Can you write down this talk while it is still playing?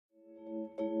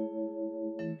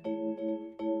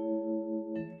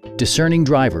Discerning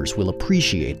drivers will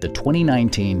appreciate the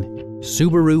 2019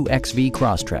 Subaru XV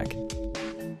Crosstrek.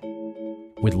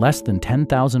 With less than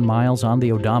 10,000 miles on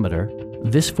the odometer,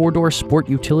 this four-door sport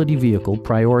utility vehicle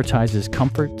prioritizes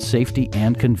comfort, safety,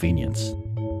 and convenience.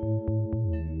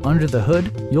 Under the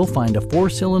hood, you'll find a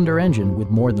four-cylinder engine with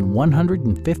more than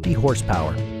 150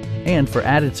 horsepower. And for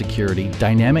added security,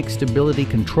 dynamic stability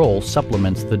control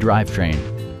supplements the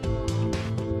drivetrain.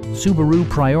 Subaru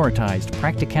prioritized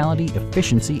practicality,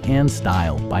 efficiency, and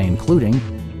style by including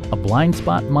a blind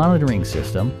spot monitoring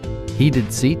system,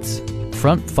 heated seats,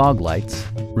 front fog lights,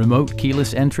 remote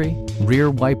keyless entry,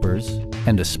 rear wipers,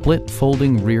 and a split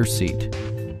folding rear seat.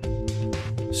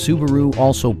 Subaru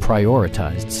also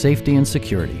prioritized safety and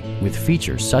security with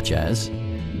features such as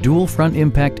dual front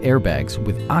impact airbags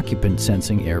with occupant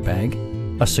sensing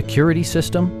airbag, a security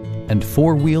system, and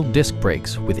four-wheel disc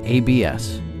brakes with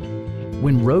ABS.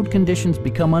 When road conditions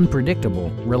become unpredictable,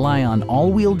 rely on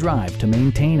all-wheel drive to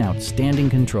maintain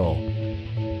outstanding control.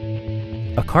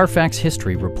 A Carfax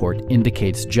history report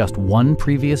indicates just one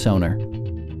previous owner.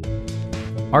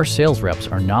 Our sales reps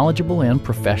are knowledgeable and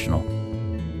professional.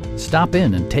 Stop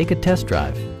in and take a test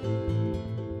drive.